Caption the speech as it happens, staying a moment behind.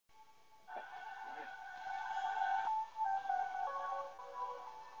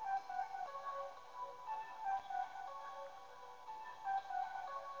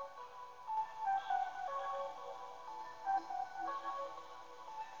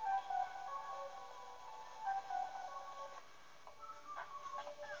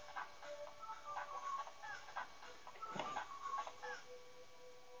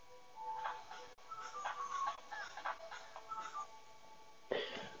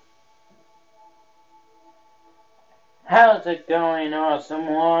How's it going, awesome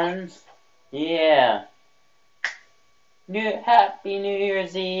ones? Yeah. Happy New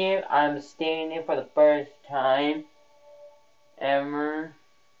Year's Eve. I'm staying here for the first time ever.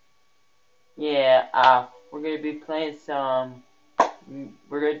 Yeah, we're gonna be playing some.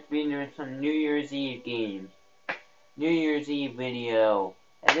 We're gonna be doing some New Year's Eve games. New Year's Eve video.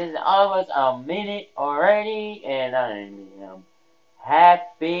 And this is almost a minute already, and I'm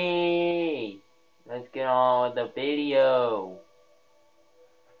happy. Let's get on with the video.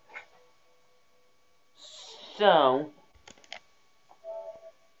 So,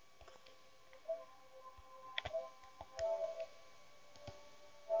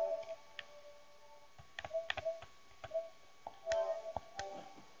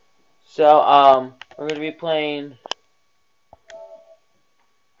 we're gonna be playing.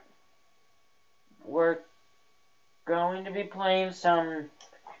 We're going to be playing some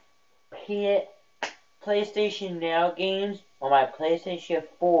PlayStation Now games on my PlayStation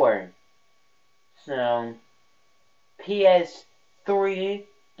 4. So, PS3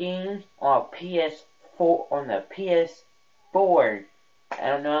 games on PS4 on the PS4. I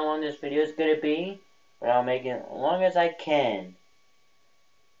don't know how long this video is gonna be, but I'll make it as long as I can.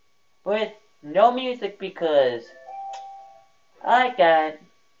 With no music because I got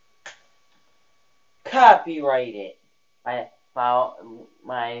copyrighted. My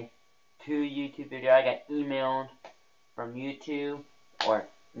 2 YouTube video I got emailed from YouTube or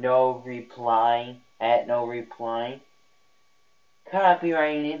no reply at no reply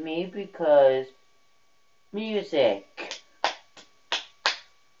copyrighted me because music.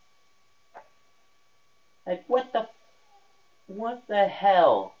 Like what the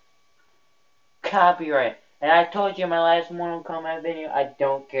hell? Copyright. And I told you in my last Mortal Kombat video, I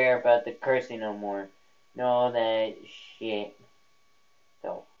don't care about the cursing no more. No, that shit.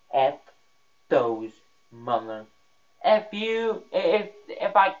 So, F those mother. F you,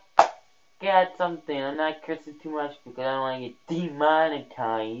 if I got something, I'm not cursing too much because I don't want to get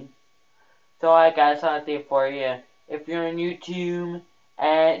demonetized. So I got something for you. If you're on YouTube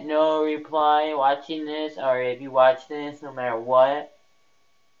and no reply watching this, or if you watch this no matter what,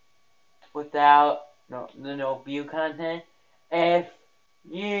 without no view content, if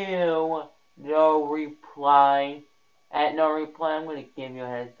you no reply at no reply, I'm gonna give you a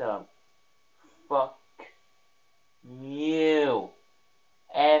heads up. Fuck you.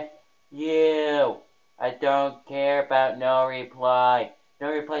 F you. I don't care about no reply.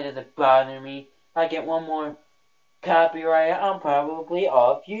 No reply doesn't bother me. If I get one more copyright, I'm probably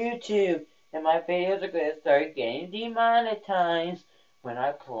off YouTube. And my videos are gonna start getting demonetized when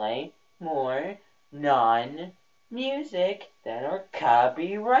I play more non-music that are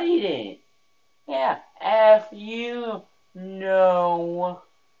copyrighted. Yeah, F you, no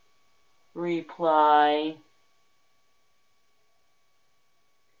reply.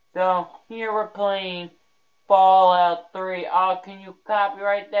 So, here we're playing Fallout 3. Oh, can you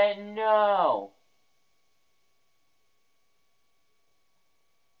copyright that? No.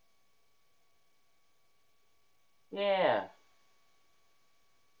 Yeah.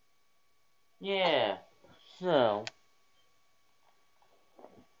 Yeah. So.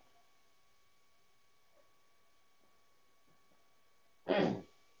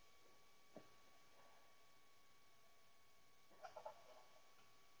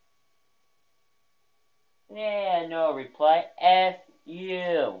 Yeah, no reply. F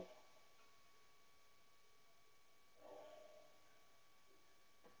you.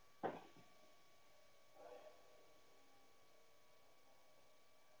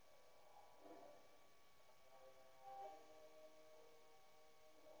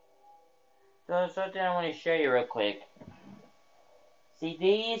 So, something I want to show you real quick. See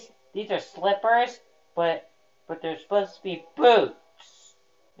these? These are slippers, but they're supposed to be boots.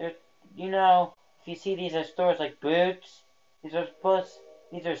 They're, if you see these at stores like Boots, these are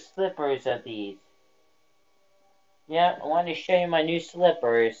slippers of these. Yeah, I wanted to show you my new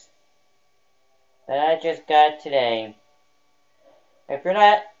slippers that I just got today. If you're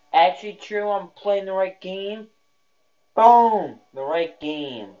not actually true I'm playing the right game, boom, the right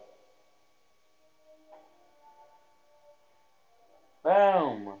game.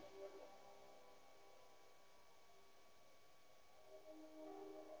 Boom.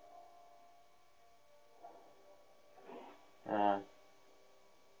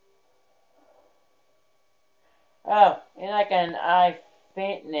 Oh, and I got an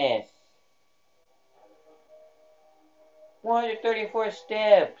iFitness. 134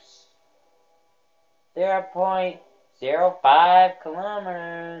 steps. 0.05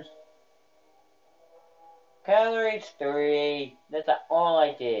 kilometers. Calories 3. That's all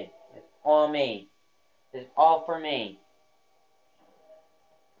I did. That's all me. It's all for me.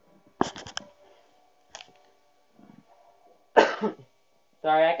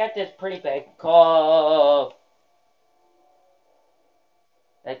 Sorry, I got this pretty bad cough.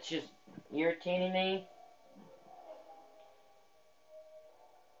 That's just irritating me.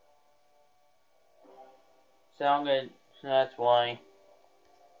 So I'm good. So that's why.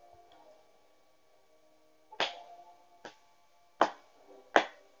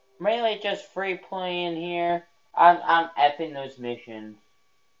 Mainly just free playing here. I'm effing those missions.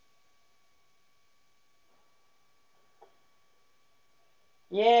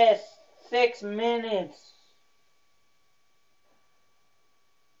 Yes, 6 minutes.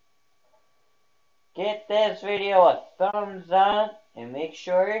 Get this video a thumbs up and make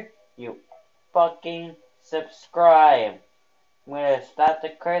sure you fucking subscribe. I'm gonna stop the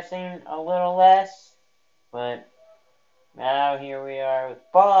cursing a little less, but now here we are with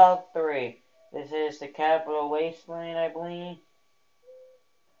Fallout 3. This is the Capital Wasteland, I believe.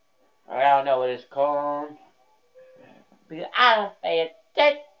 I don't know what it's called, because I don't pay attention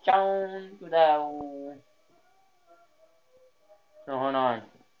to that. So hold on.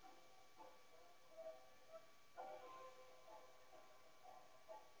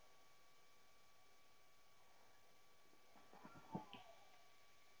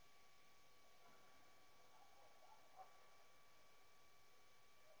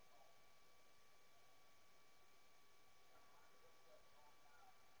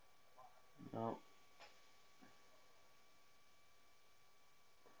 No.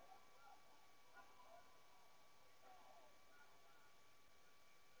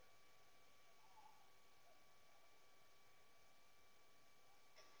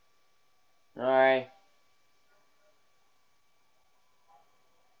 Alright.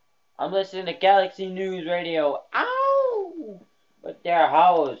 I'm listening to Galaxy News Radio. Ow! With their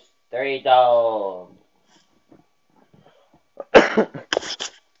host, 3 Dogs.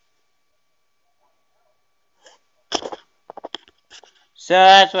 So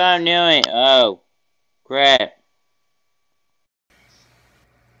that's what I'm doing. Oh, crap.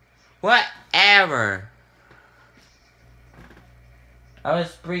 Whatever. I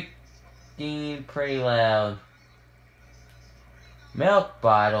was freaking pretty loud. Milk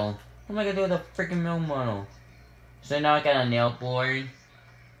bottle? What am I gonna do with a freaking milk bottle? So now I got a nail board.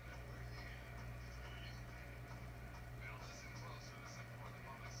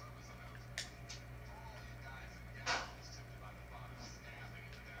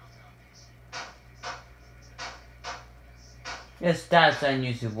 This stop sign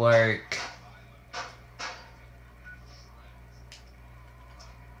used to work.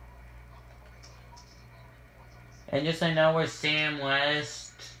 And just so now we're Sam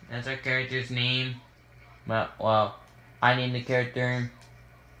West. That's our character's name. Well, I named the character.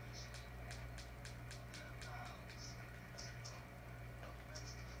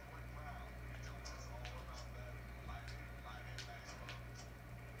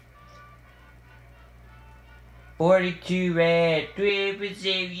 .42 red,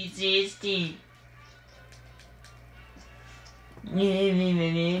 3% resistant.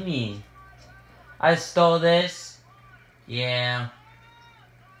 I stole this. Yeah.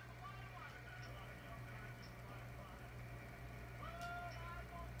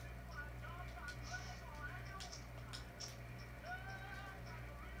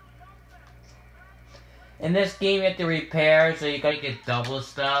 In this game you have to repair, so you gotta get double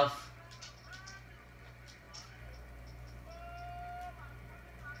stuff.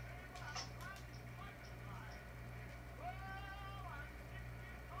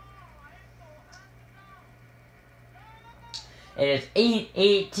 It is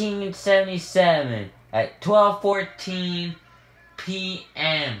 8/18/77 at 12:14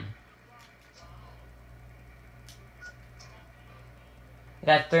 p.m. I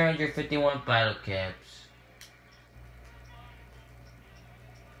got 351 battle caps.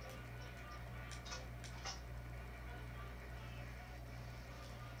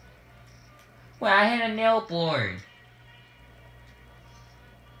 Well, I had a nail board.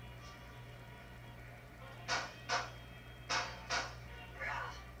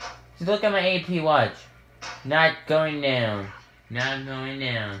 So look at my AP watch. Not going down. Not going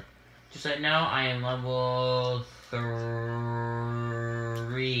down. Just like now, I am level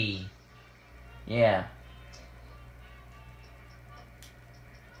 3. Yeah.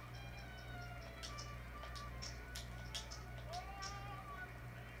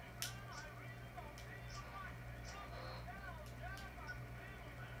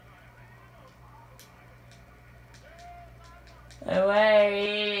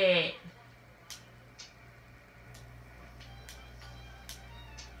 Away.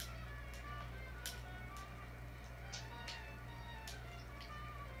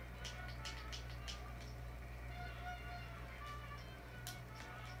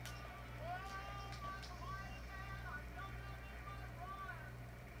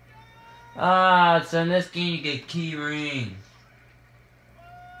 Ah, so in this game you get key ring.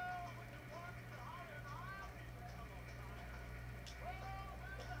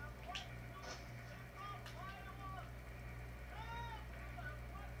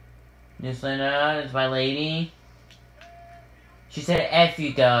 Yes, I know, it's my lady. She said F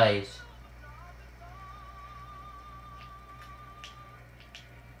you guys.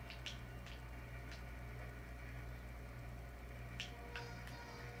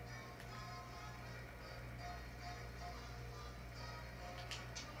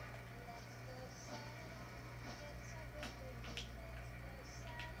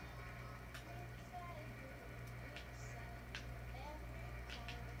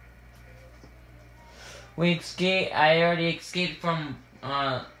 I already escaped from,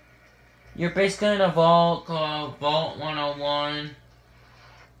 you're basically in a vault called Vault 101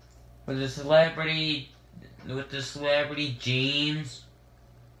 with the celebrity James.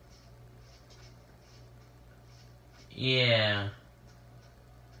 Yeah.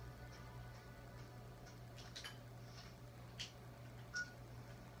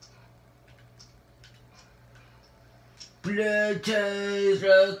 Blood ties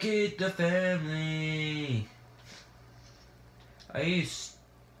rocket the family. Are you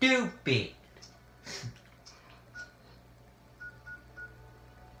stupid?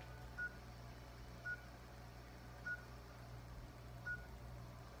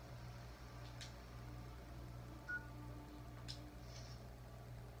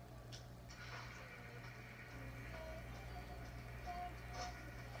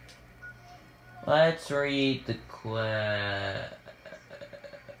 Let's read the quest.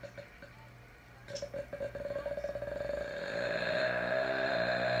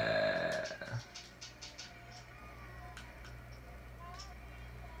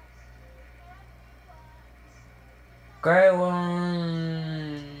 Great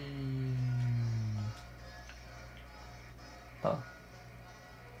one. Oh.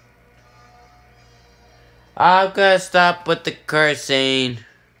 I'm gonna stop with the cursing.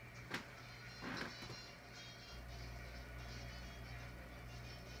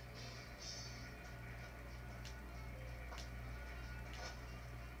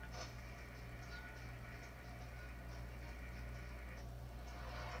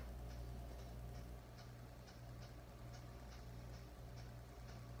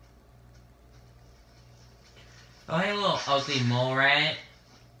 Oh, hey, little ugly mole rat.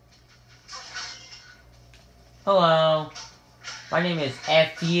 Hello. My name is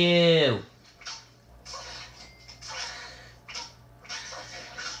F.U.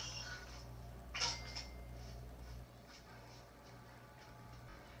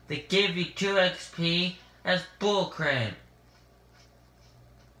 They give you 2 XP? That's bullcrap.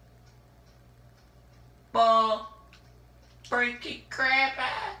 Bull. Freaking crap.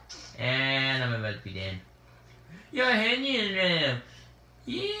 And I'm about to be dead. You're hanging them.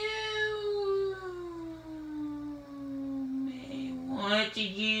 You may want to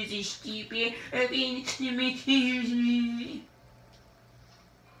use a stupid ability to make me.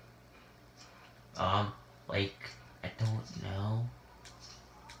 Like, I don't know.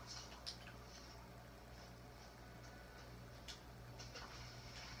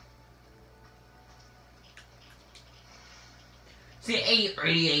 See, 8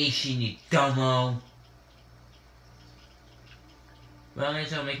 radiation, you dumbo. Well, I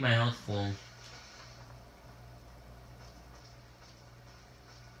guess I'll make my health full.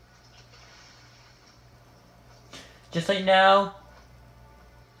 Just like now,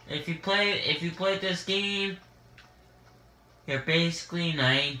 if you play this game, you're basically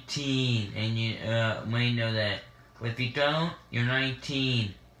 19, and you might know that. But if you don't, you're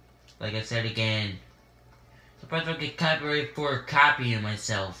 19. Like I said again. Surprised I get copyrighted for copying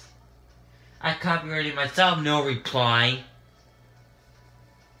myself. I copyrighted myself, no reply.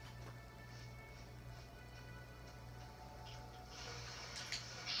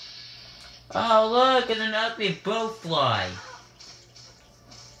 Oh look, it's an ugly blowfly.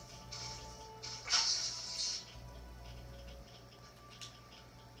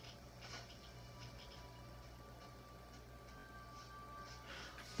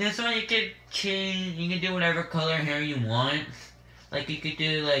 This one you can change, you can do whatever color hair you want. Like you could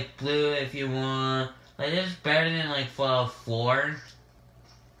do like blue if you want. Like this is better than like Fallout 4.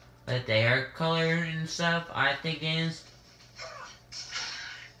 Like the hair color and stuff, I think is.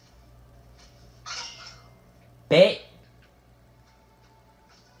 Bit.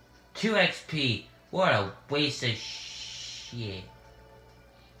 2 XP. What a waste of shit.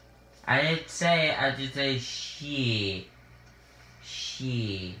 I didn't say it, I just said shit.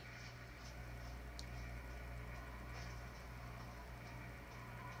 Shit.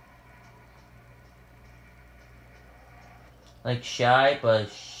 like shy,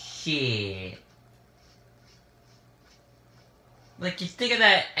 but shit. Like, you think of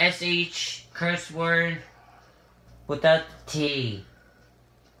that SH curse word without the T.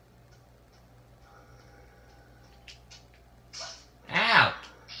 Ow!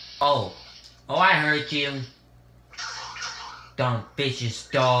 Oh. Oh, I heard you. Dumb vicious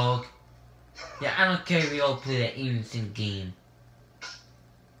dog. Yeah, I don't care if you all play that innocent game.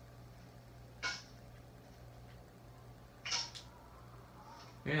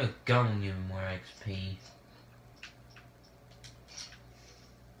 You're a gun will give me more XP.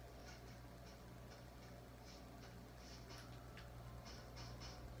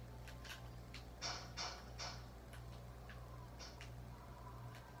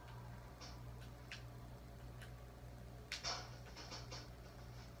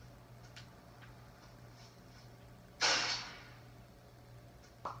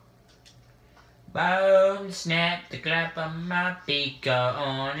 Bone snap, the clap of my feet go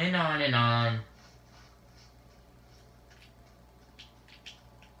on and on and on.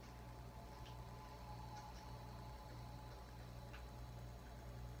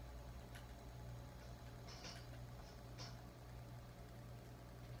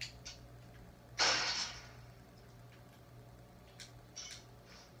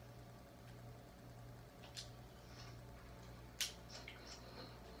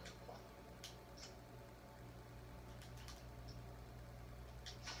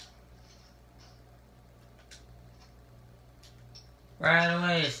 Right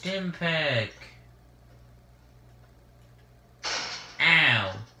away, Stimpak.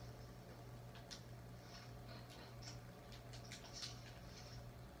 Ow.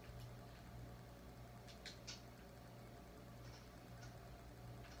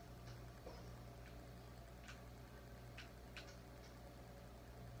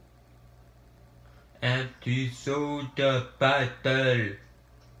 Episode battle.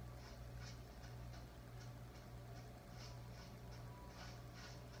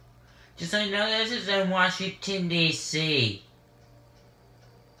 Just so you know, this is in Washington, D.C.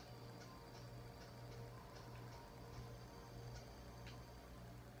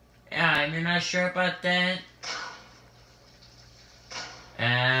 Yeah, I'm not sure about that.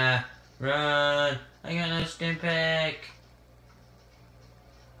 Run. I got no Stimpak.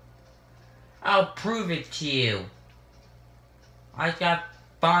 I'll prove it to you. I got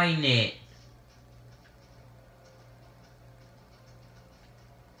find it.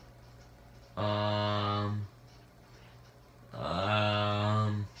 Um.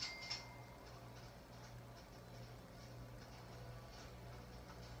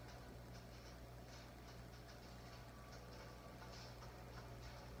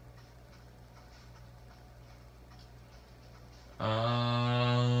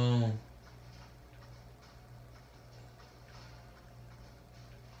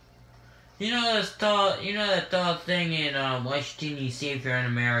 You know that tall thing in Washington DC if you're in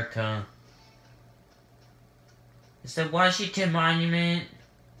America. It's the Washington Monument.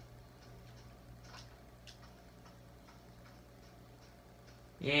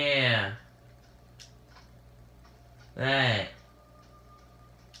 Yeah. That.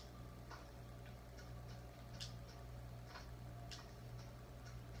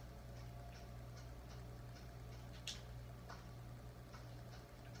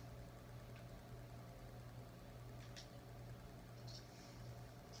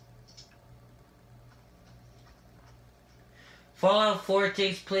 Fallout 4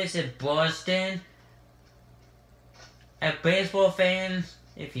 takes place in Boston. And baseball fans,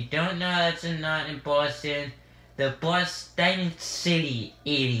 if you don't know that's not in Boston, the Boston City,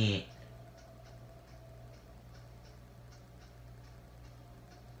 idiot.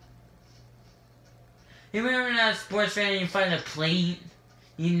 You remember that sports fan and you find a plate?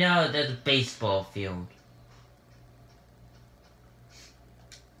 You know that's a baseball field.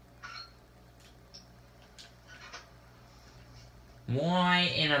 Why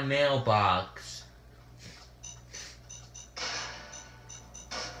in a mailbox?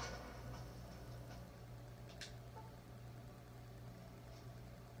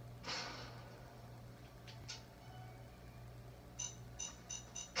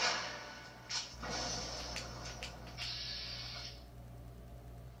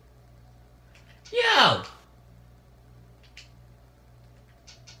 Yo!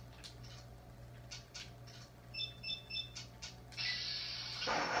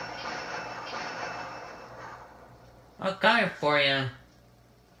 I'll come here for you.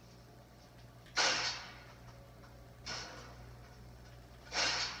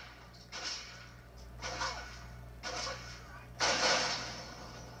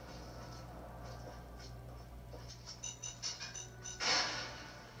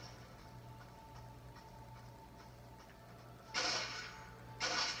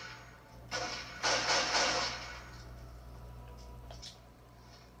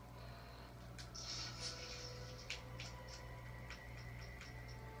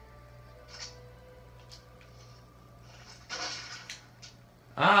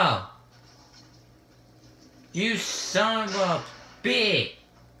 Oh. You son of a bitch.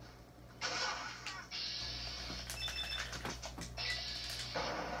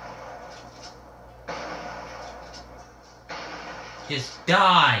 Just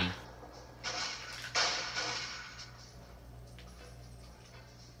die.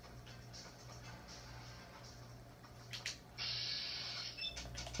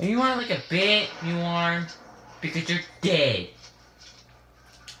 You want like a bit, you are, because you're dead.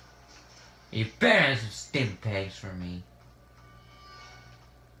 You better have some stim pegs for me.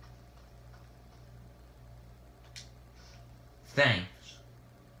 Thanks.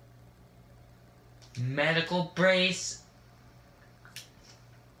 Medical brace.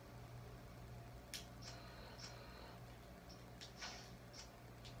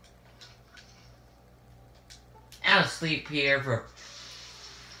 I'll sleep here for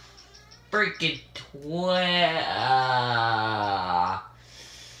freaking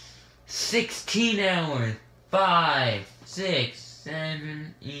 16 hours. 5, 6,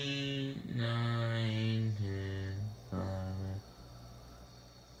 7, 8, 9, 10, 11,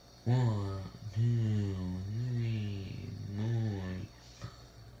 1, 2, 3, 9,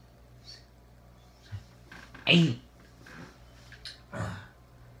 8.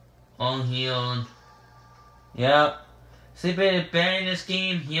 All healed. Yep. Sleeping in bed in this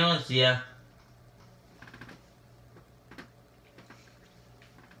game heals ya.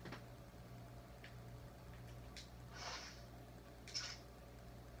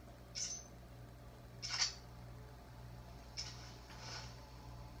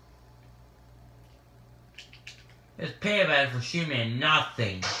 It's payback for shooting me at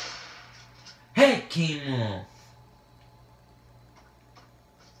nothing. Hey, Kimo!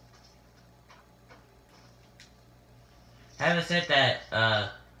 Haven't said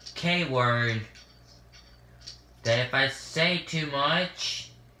that, K word. That if I say too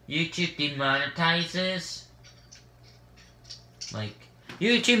much, YouTube demonetizes. Like,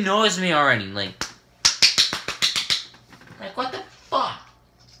 YouTube knows me already, like what the fuck?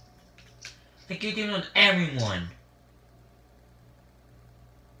 Like, YouTube knows everyone.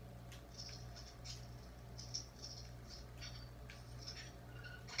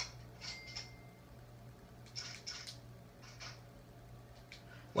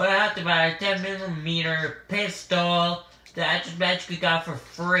 What I have to buy a 10mm pistol that I just magically got for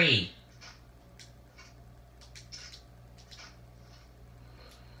free.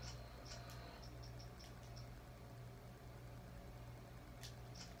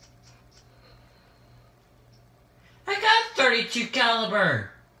 I got 32 caliber.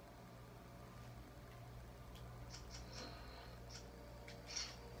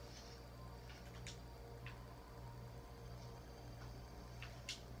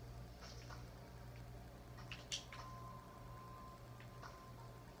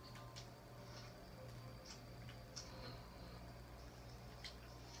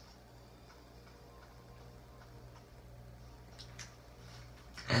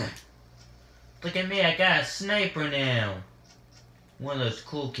 Look at me, I got a sniper now. One of those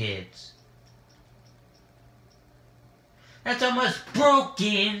cool kids. That's almost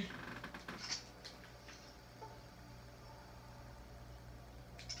broken.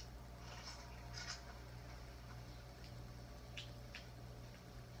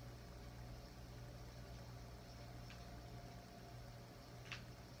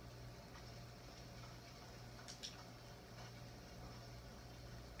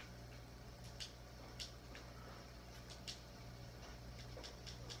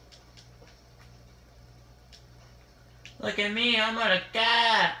 Look at me, I'm on a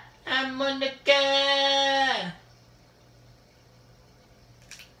car. I'm on the car.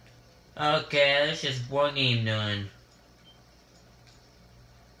 Okay, that's just one game done.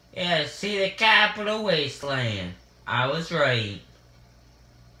 Yeah, see the Capital Wasteland. I was right.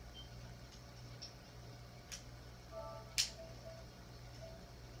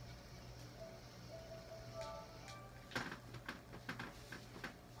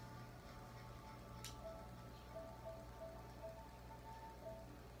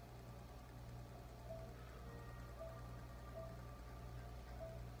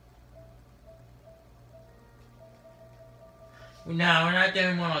 No, we're not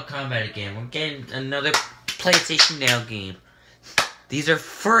doing Mortal Kombat again. We're getting another PlayStation Now game. These are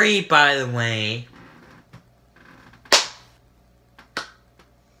free, by the way.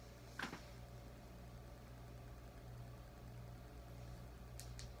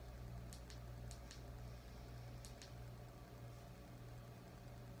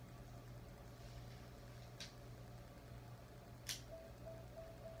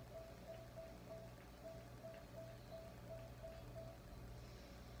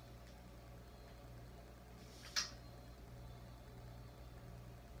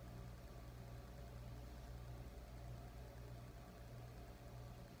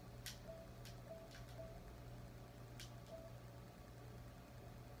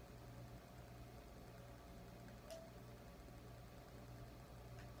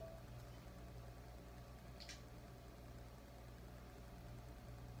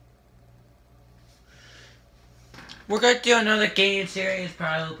 We're gonna do another game series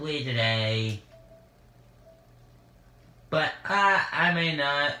probably today. But I may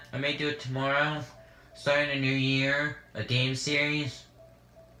not. I may do it tomorrow. Starting a new year. A game series.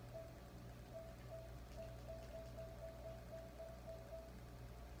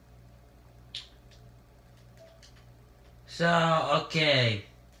 So, okay.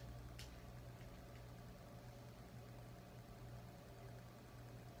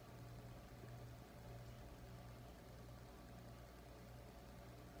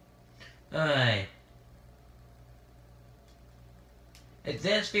 Alright. If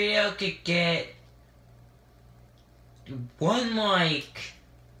this video could get 1 like,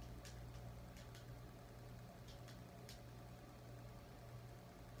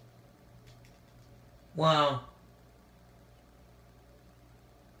 well,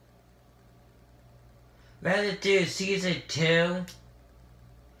 rather do season 2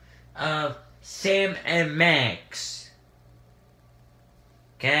 of Sam and Max.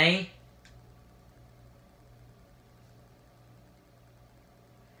 Okay?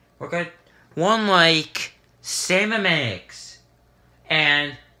 We're gonna 1 like Sam and Max.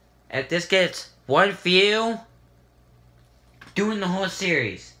 And if this gets 1 view, doing the whole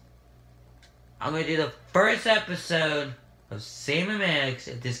series. I'm gonna do the first episode of Sam and Max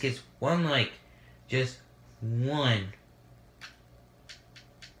if this gets 1 like. Just 1.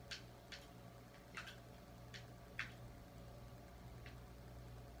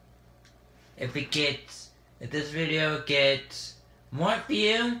 If this video gets 1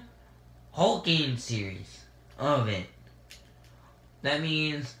 view, whole game series of it. That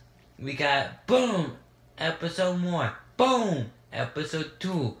means we got boom, episode 1, boom, episode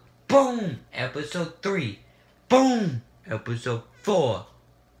 2, boom, episode 3, boom, episode 4,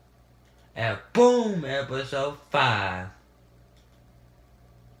 and boom, episode 5.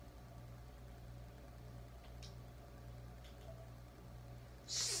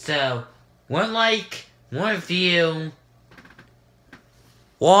 So, 1 like, 1 view,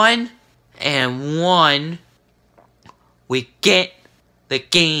 1 and 1, we get the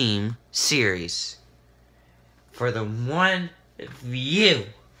game series. For the 1 view,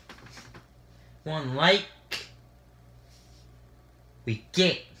 1 like, we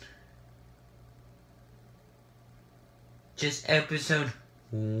get just episode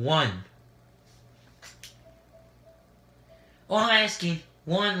 1. Well, I'm asking,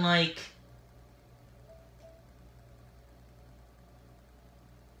 1 like.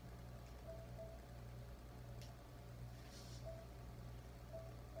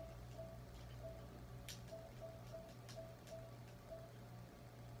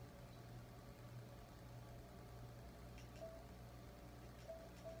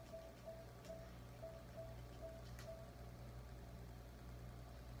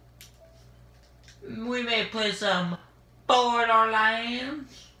 We may play some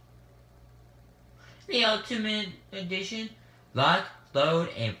Borderlands. The Ultimate Edition. Lock, load,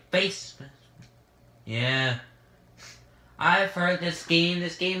 and face. Yeah. I've heard this game.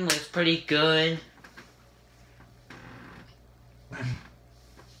 This game looks pretty good.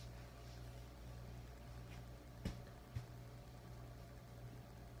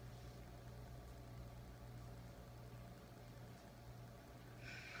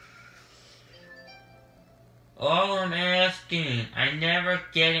 All I'm asking, I never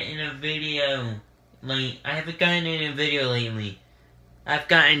get it in a video. Like, I haven't gotten it in a video lately. I've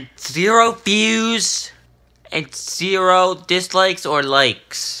gotten 0 views and 0 dislikes or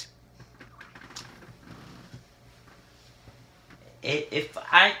likes. If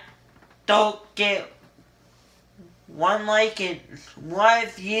I don't get 1 like and 1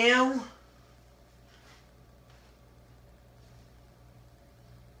 view,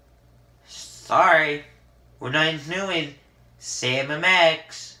 sorry, we're not doing Sam and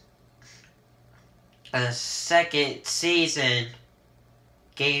Max a 2nd season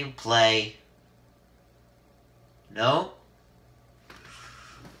gameplay. No.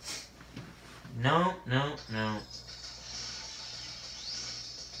 No, no, no.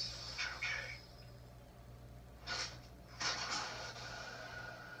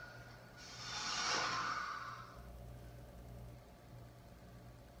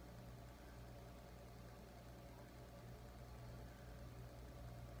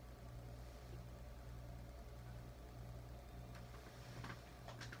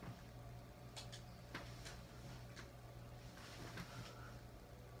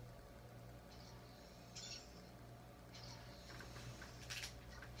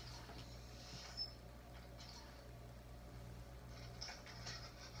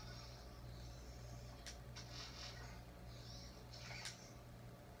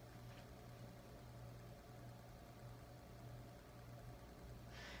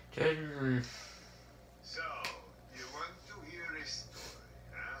 So, you want to hear a story,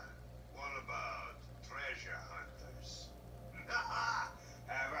 huh? What about treasure hunters?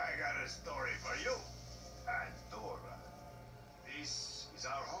 Have I got a story for you? Pandora. This is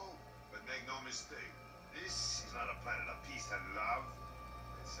our home, but make no mistake, this is not a planet of peace and love.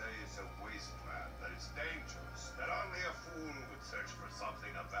 They say it's a wasteland, that it's dangerous, that only a fool would search for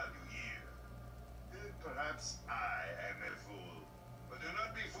something of value here. Perhaps I am a fool, but do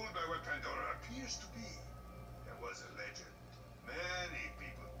not be fooled by what Pandora appears to be. There was a legend. Many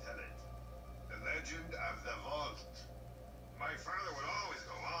people tell it. The legend of the vault. My father would always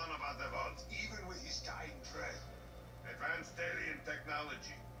go on about the vault, even with his dying dread. Advanced alien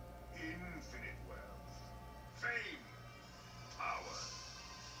technology, infinite wealth, fame, power,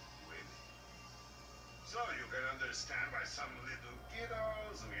 women. So you can understand why some little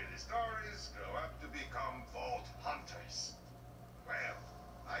kiddos who hear the stories grow up to become vault hunters. Well,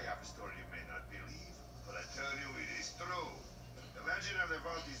 I have a story you may not believe, but I tell you it is true. The legend of the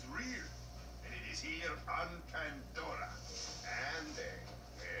vault is real, and it is here on Pandora. And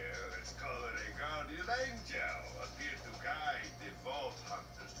let's call it a guardian angel, appeared to guide the vault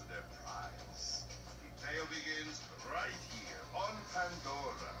hunters to their prize. The tale begins right here on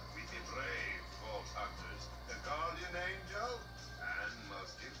Pandora with the brave vault hunters, the guardian angel, and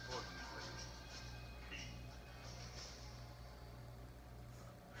most importantly,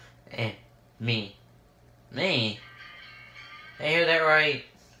 me. Me? I hear that right.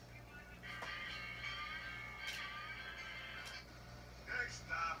 Next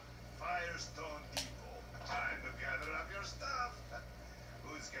stop, Firestone Depot. Time to gather up your stuff.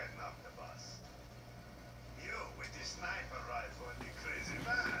 Who's getting off the bus? You with the sniper rifle and the crazy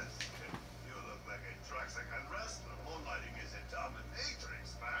mask. You look like a Traxican wrestler moonlighting as a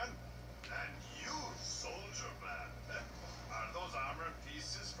dominatrix, man. And you, soldier man. Are those armor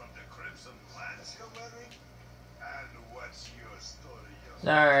pieces from the Crimson Lance you're wearing? And what's your story, young?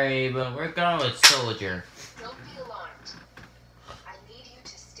 Sorry, but we're going with Soldier. Don't be alarmed. I need you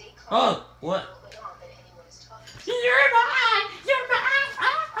to stay calm. Oh, what? Don't let on that anyone is talking to you. You're mine! You're mine!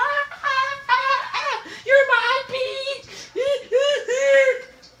 You're mine, Pete! To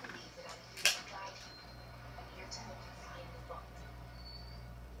believe that I'm here to guide you. I'm here to help you find the vault.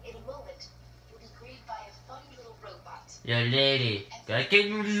 In a moment, you'll be greeted by a funny little robot. Yo, lady, gotta get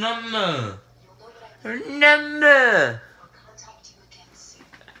your number. You'll know what I Her mean. number. I'll contact you again soon.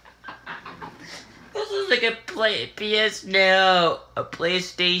 This is like a PS Now, a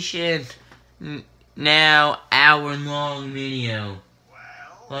PlayStation Now hour-long video.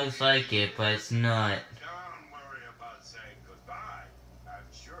 Well, Looks like it, but it's not. don't worry about saying goodbye. I'm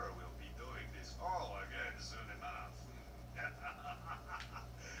sure we'll be doing this all again soon enough. Get off my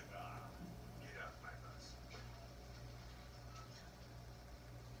bus.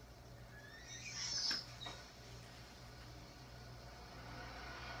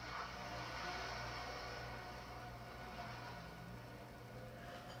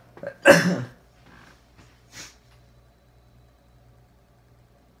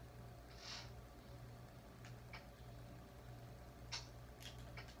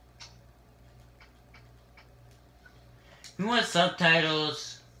 You want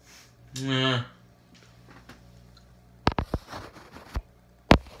subtitles? Nah.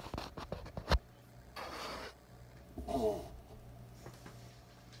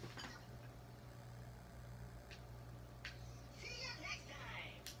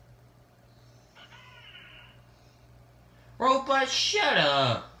 Robot, shut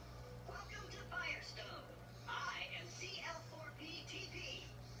up. Welcome to Firestone. I am CL4PTP.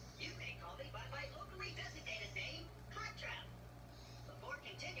 You may call me by my locally designated name, Claptrap. Before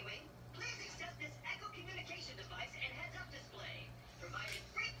continuing, please accept this Echo communication device and heads-up display, provided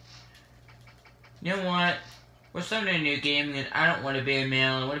free. You know what? We're starting a new game and I don't want to be a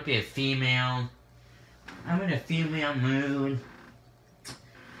male, I want to be a female. I'm in a female mood.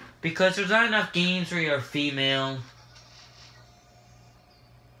 Because there's not enough games where you're a female.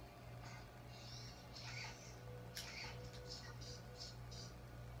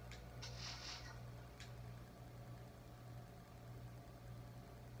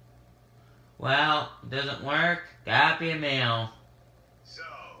 Well, doesn't work. Gotta be a male. So,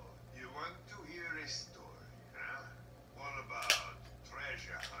 you want to hear a story, huh? What about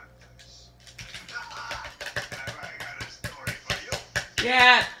treasure hunters? Have I got a story for you?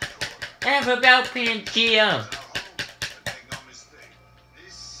 Yeah, and about Pangea. Our home, but make no mistake,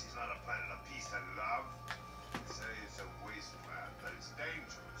 this is not a planet of peace and love. They say it's a wasteland, that it's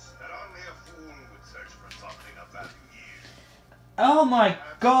dangerous, that only a fool would search for something of value here. Oh my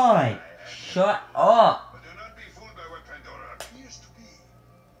god. Shut up. But do not be fooled by what Pandora appears to be.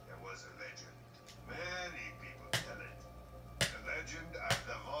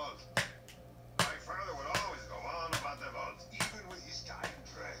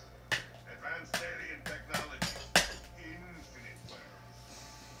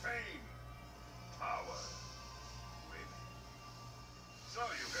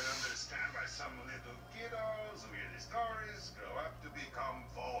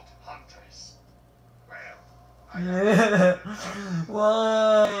 Why?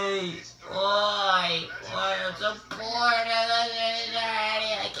 Why? Why? I'm so bored of listening to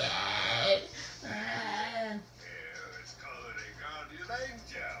again. Here is Colony Guardian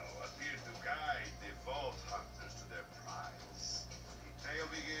Angel, appeared to guide the Vault Hunters to their prize. The tale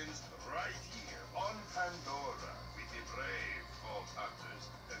begins right here on Pandora with the brave Vault Hunters,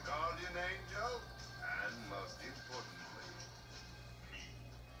 the Guardian Angel, and most importantly,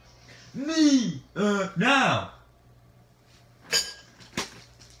 me. Me! Now!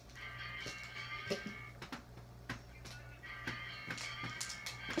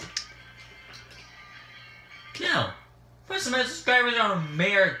 No! First of my subscribers are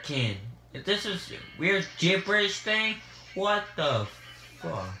American. If this is weird gibberish thing, what the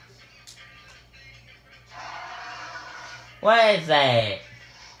fuck? What is that?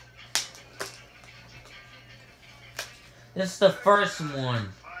 This is the first one.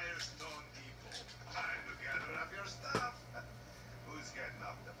 Firestone people, time to gather up your stuff. Who's getting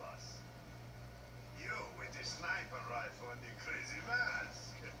off the bus? You with the sniper rifle and the crazy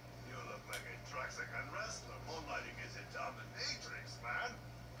mask. You look like a Traxican wrestler, moonlighting as a dominatrix, man.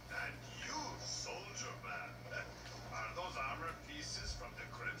 And you, soldier man. Are those armor pieces from the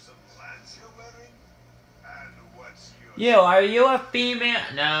Crimson Lance you're wearing? And what's your... Yo, are you a female?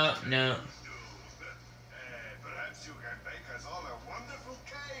 No, no. Perhaps you can bake us all a wonderful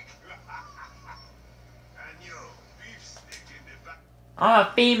cake. And you, beef stick in the back. I'm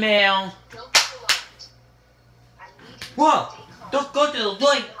a female. Don't be alarmed. I need you to Whoa! stay calm. Don't go to the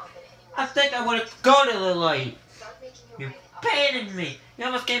light! I think I wanna go to the light. Start making your You're way up. paining me. You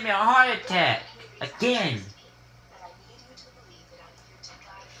almost gave me a heart attack. Again. But I need you to believe that I'm here to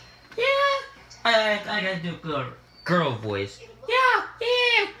guide you. Yeah. I gotta do girl voice. It'll move Yeah,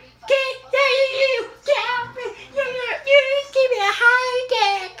 yeah. agreed by Get, the yeah, you, get me. You just gave me a heart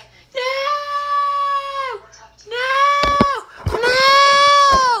attack. No! What's up to you? No!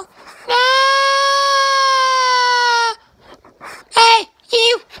 No! No! Hey,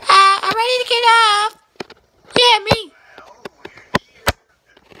 you! I'm ready to get off. Yeah, me. Well, we're here.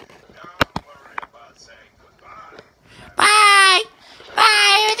 Don't worry about saying goodbye. Bye.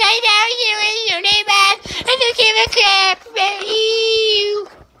 Bye. I know you and your name and don't give a crap about you.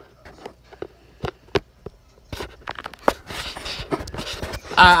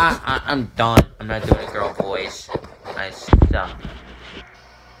 I'm done. I'm not doing a girl voice. I stop.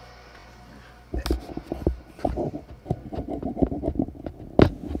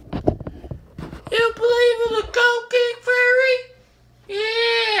 You believe in the Goat King Fairy?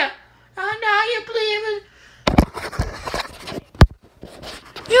 Yeah. I know you believe in.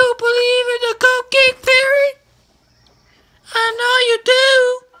 You believe in the Goat King Fairy? I know you do.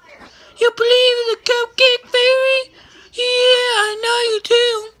 You believe in the Goat King Fairy? Yeah, I know you do.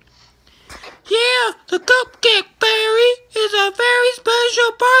 Yeah, the Cupcake Fairy is a very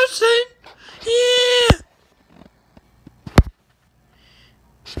special person. Yeah.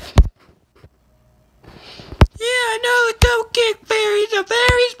 Yeah, I know the Cupcake Fairy is a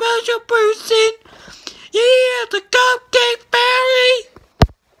very special person. Yeah, the Cupcake Fairy.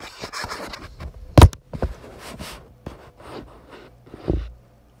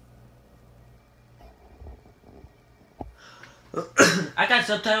 I got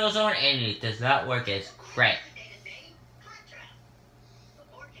subtitles on and it does not work as crap. Designated name, Contra.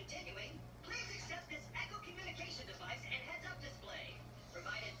 Before continuing, please accept this Echo communication device and heads-up display,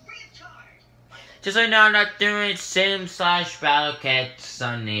 provided free of charge. by the Just like now, I'm not doing Sim/Battlecat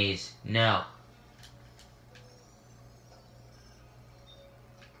Sundays. No.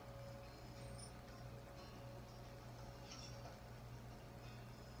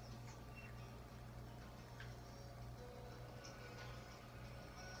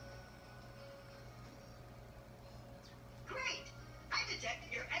 Great! I detect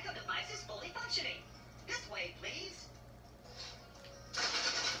that your Echo device is fully functioning. This way, please.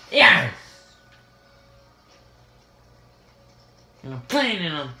 Yes! I'm playing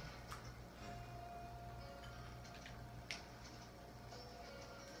in them.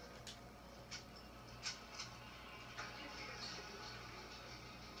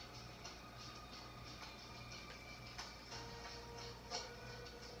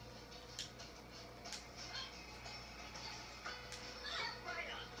 Right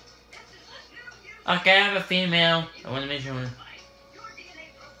on. This is the new you. Okay, I have a female. I want to make sure. Your DNA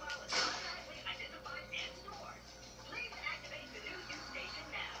profile is automatically identified and stored. Please activate the new you station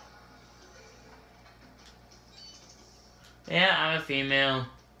now. Yeah, I'm a female.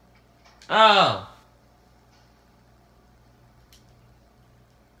 Oh!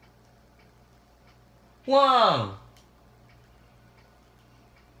 Whoa!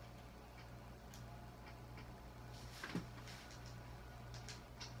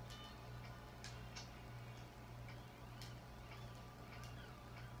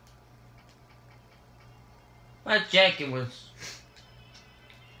 My jacket was...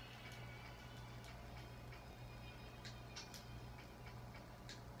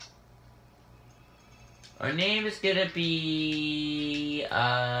 Our name is gonna be...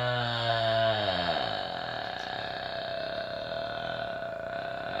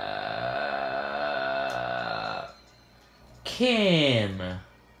 Kim.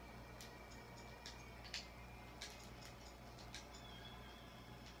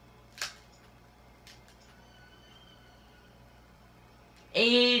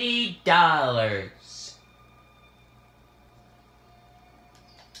 $80.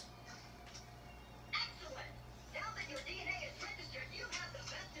 Excellent! Now that your DNA is registered, you have the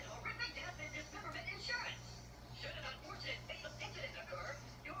best in horrific death and dismemberment insurance. Should an unfortunate fatal incident occur,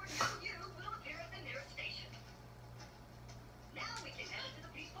 your new you will appear at the nearest station. Now we can head to the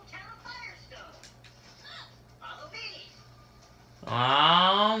peaceful town of Firestone. Follow me.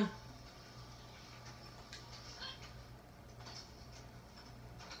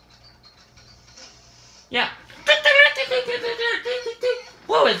 Yeah.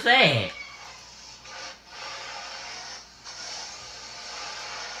 What was that?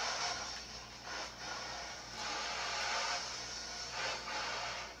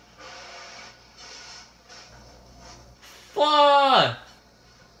 What? Are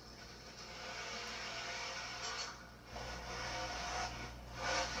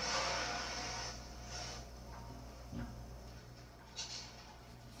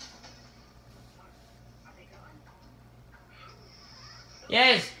they gone?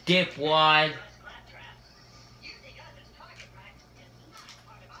 Yes, dipwad. Using us as target practice is not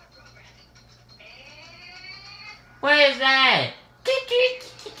part of our programming. And... What is that?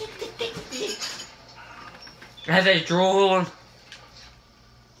 Has a drool.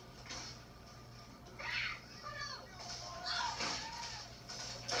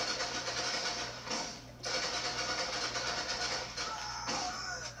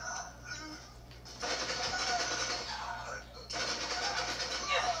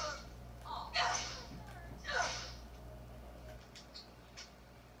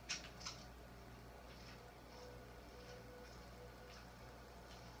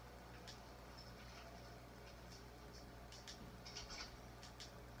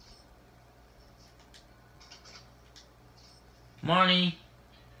 Money.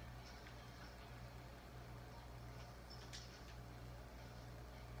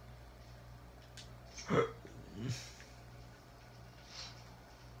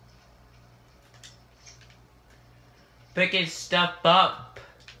 Picking stuff up.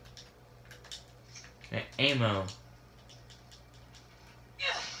 Ammo.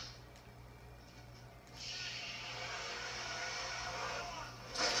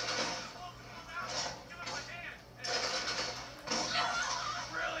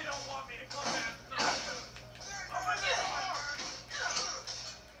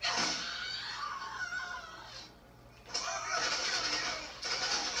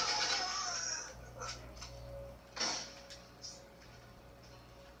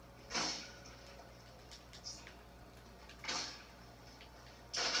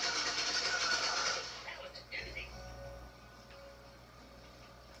 That was a doozy.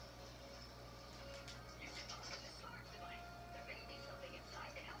 You should open this large device. There may be something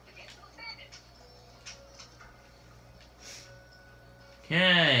inside to help against those bandits.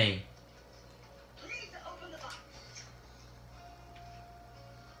 Okay. Please open the box.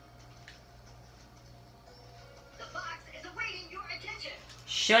 The box is awaiting your attention.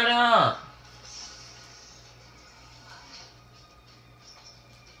 Shut up.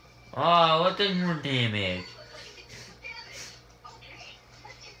 Oh, what the more damage? Looks like it did some damage. Okay,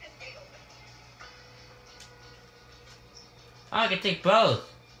 let's get this gate open. I can take both.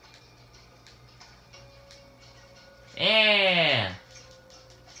 Yeah.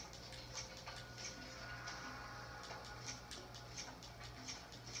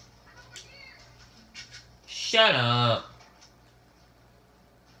 Shut up.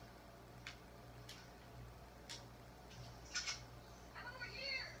 I'm over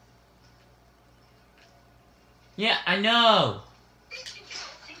here. Yeah, I know. These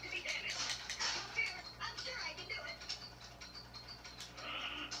controls seem to be damaged. No fear, I'm sure I can do it.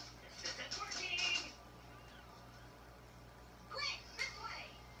 This isn't working. Quick, this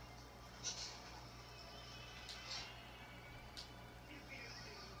way.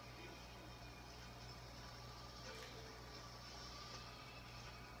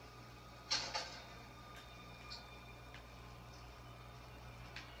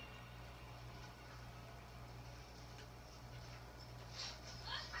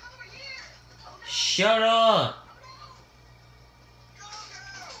 I'm over here. Oh no. Shut up.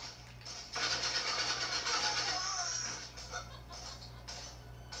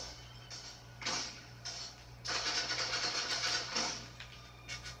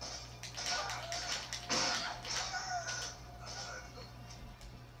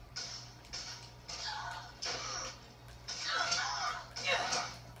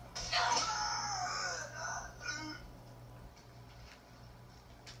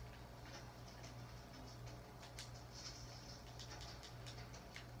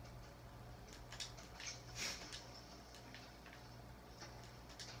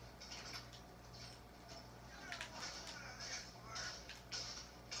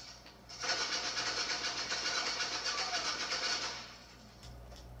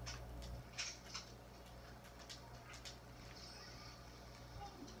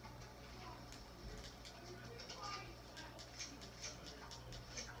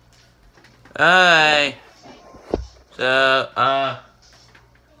 Alright. So,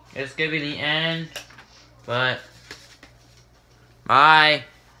 it's gonna be the end, but I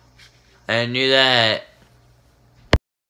knew that